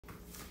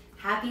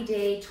Happy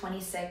day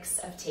 26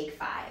 of take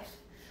 5.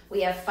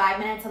 We have 5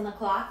 minutes on the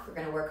clock. We're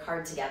gonna work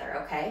hard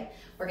together, okay?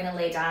 We're gonna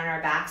lay down on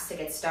our backs to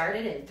get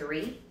started in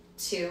 3,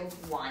 2,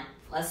 1.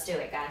 Let's do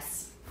it,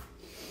 guys.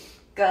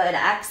 Good,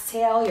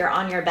 exhale, you're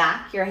on your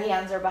back, your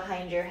hands are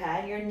behind your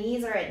head, your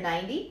knees are at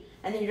 90,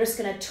 and then you're just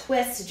gonna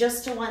twist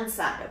just to one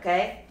side,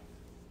 okay?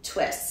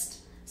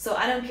 Twist. So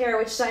I don't care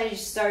which side you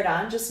start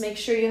on, just make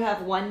sure you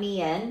have one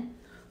knee in,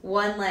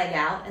 one leg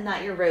out, and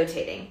that you're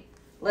rotating.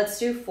 Let's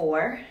do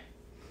 4,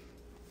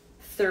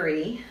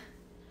 3,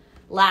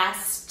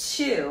 last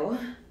 2.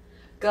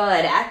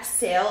 Good,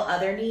 exhale,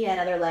 other knee in,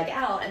 other leg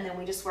out, and then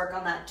we just work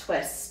on that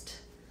twist.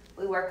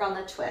 We work on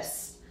the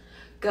twist.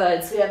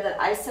 Good, so we have the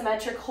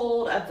isometric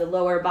hold of the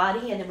lower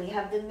body, and then we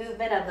have the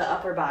movement of the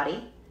upper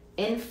body.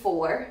 In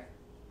 4,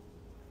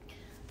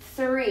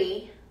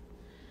 3,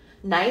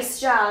 nice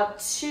job,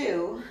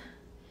 2,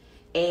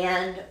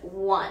 and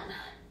 1.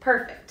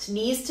 Perfect.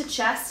 Knees to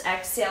chest,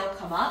 exhale,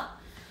 come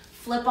up.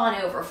 Flip on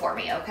over for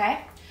me,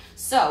 okay?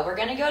 So we're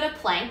gonna go to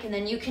plank, and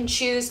then you can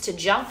choose to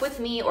jump with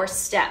me or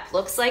step.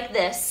 Looks like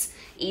this,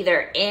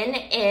 either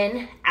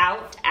in,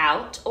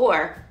 out,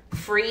 or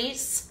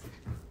freeze,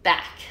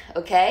 back,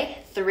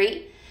 okay?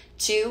 3,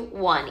 2,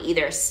 1.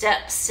 Either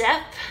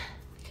step,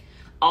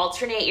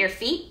 alternate your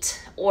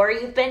feet, or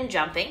you've been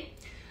jumping.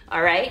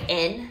 All right,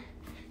 in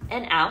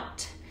and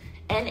out,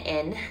 and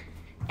in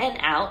and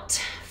out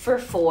for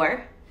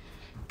 4.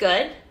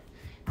 Good.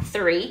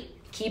 3,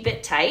 keep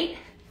it tight.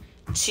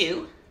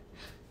 2,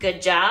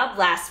 good job.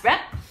 Last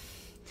rep.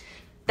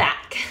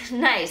 Back.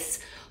 Nice.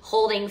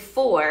 Holding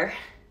 4,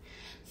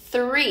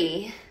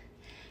 3,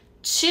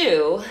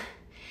 2,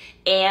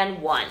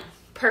 and 1.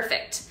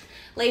 Perfect.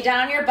 Lay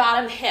down your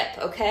bottom hip,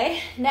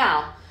 okay?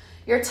 Now,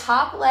 your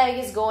top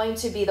leg is going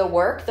to be the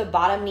work. The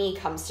bottom knee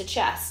comes to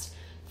chest.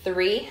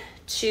 3,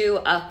 2,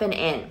 up and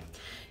in.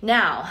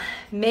 Now,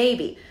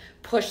 maybe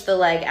push the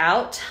leg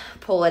out,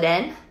 pull it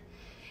in.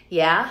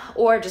 Yeah,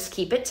 or just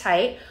keep it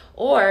tight,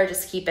 or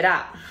just keep it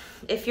out.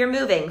 If you're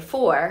moving,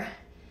 4,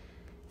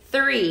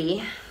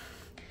 3,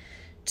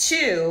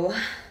 2,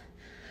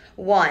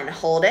 1.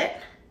 Hold it,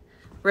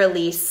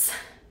 release,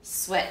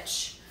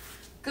 switch.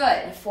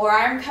 Good,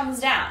 forearm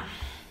comes down.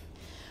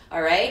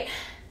 All right,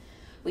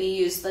 we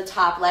use the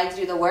top leg to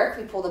do the work.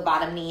 We pull the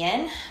bottom knee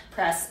in,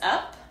 press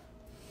up,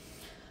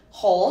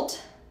 hold.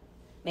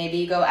 Maybe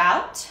you go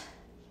out,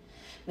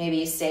 maybe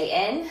you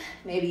stay in,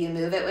 maybe you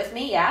move it with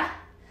me, yeah?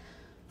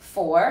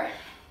 4,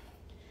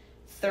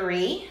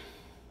 3,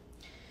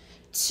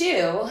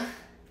 2,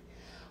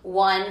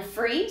 1,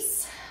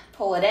 freeze,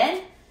 pull it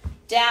in,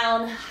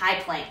 down, high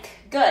plank.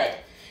 Good.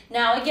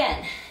 Now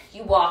again,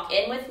 you walk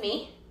in with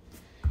me,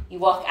 you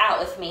walk out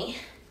with me,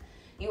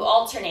 you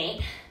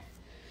alternate,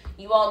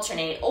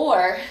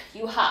 or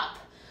you hop.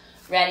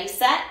 Ready,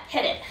 set,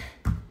 hit it.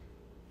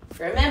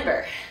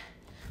 Remember,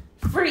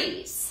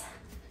 freeze,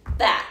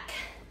 back,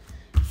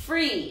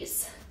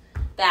 freeze,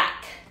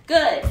 back.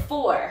 Good,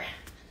 4,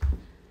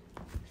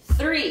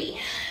 3,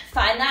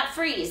 find that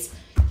freeze,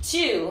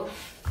 2,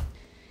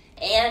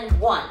 and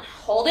 1.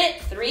 Hold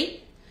it,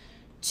 3,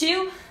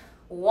 2,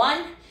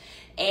 1,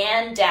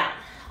 and down.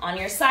 On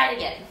your side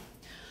again.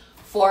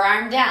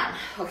 Forearm down,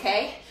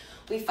 okay?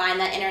 We find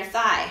that inner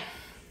thigh.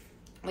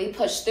 We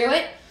push through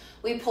it,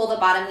 we pull the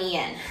bottom knee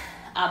in,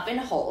 up and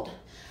hold.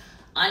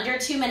 Under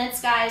 2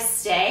 minutes, guys,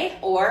 stay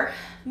or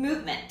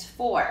movement.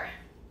 4,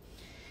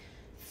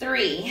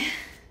 3,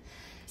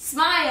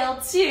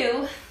 smile,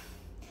 2,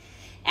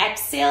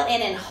 exhale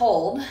in and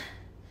hold,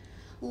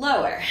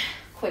 lower,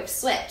 quick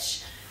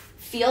switch.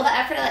 Feel the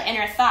effort of the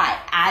inner thigh,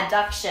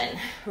 adduction.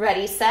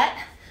 Ready, set,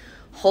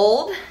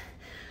 hold,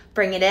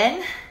 bring it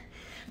in,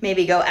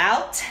 maybe go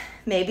out,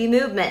 maybe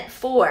movement.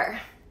 4,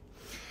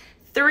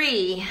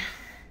 3,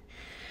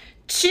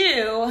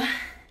 2,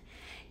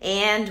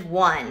 and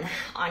 1.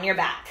 On your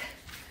back.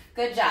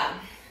 Good job.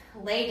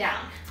 Lay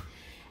down.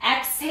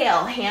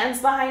 Exhale, hands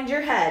behind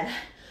your head.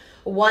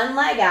 One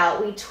leg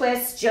out, we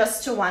twist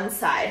just to one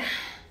side.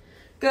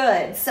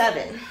 Good,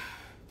 7,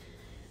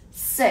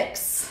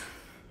 6,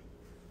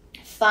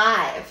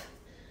 5,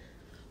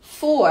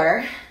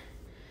 4,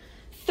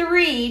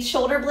 3,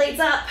 shoulder blades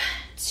up,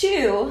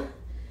 2,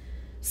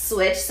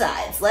 switch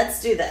sides.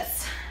 Let's do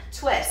this.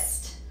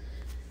 Twist,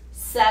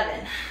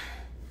 7,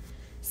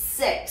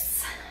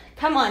 6,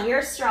 come on,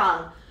 you're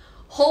strong.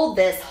 Hold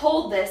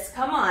this,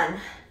 come on.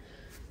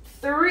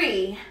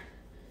 3,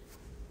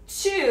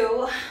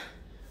 2,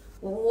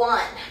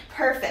 1.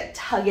 Perfect.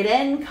 Hug it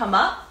in, come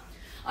up.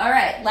 All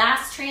right,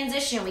 last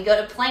transition. We go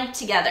to plank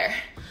together.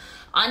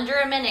 Under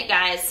a minute,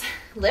 guys.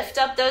 Lift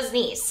up those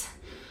knees.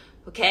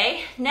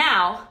 Okay,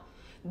 now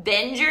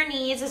bend your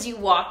knees as you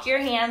walk your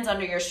hands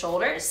under your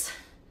shoulders.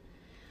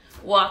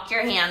 Walk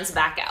your hands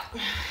back out.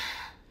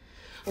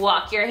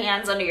 Walk your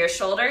hands under your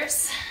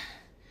shoulders.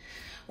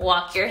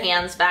 Walk your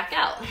hands back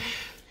out.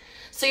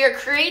 So you're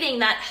creating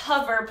that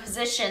hover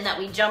position that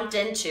we jumped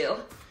into,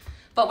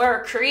 but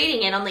we're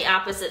creating it on the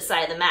opposite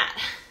side of the mat.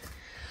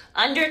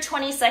 Under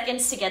 20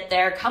 seconds to get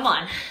there. Come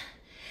on.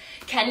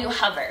 Can you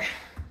hover?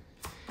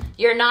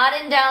 You're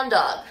not in down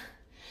dog.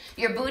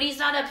 Your booty's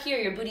not up here,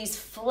 your booty's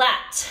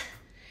flat.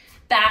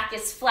 Back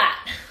is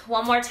flat.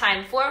 One more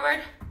time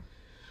forward.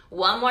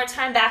 One more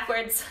time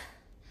backwards.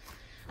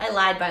 I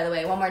lied, by the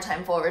way. One more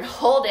time forward.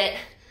 Hold it.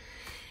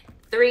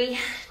 3,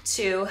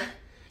 2,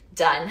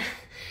 done.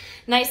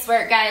 Nice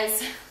work,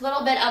 guys. A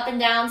little bit up and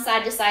down,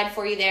 side to side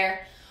for you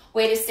there.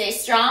 Way to stay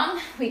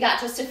strong. We got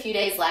just a few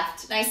days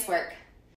left. Nice work.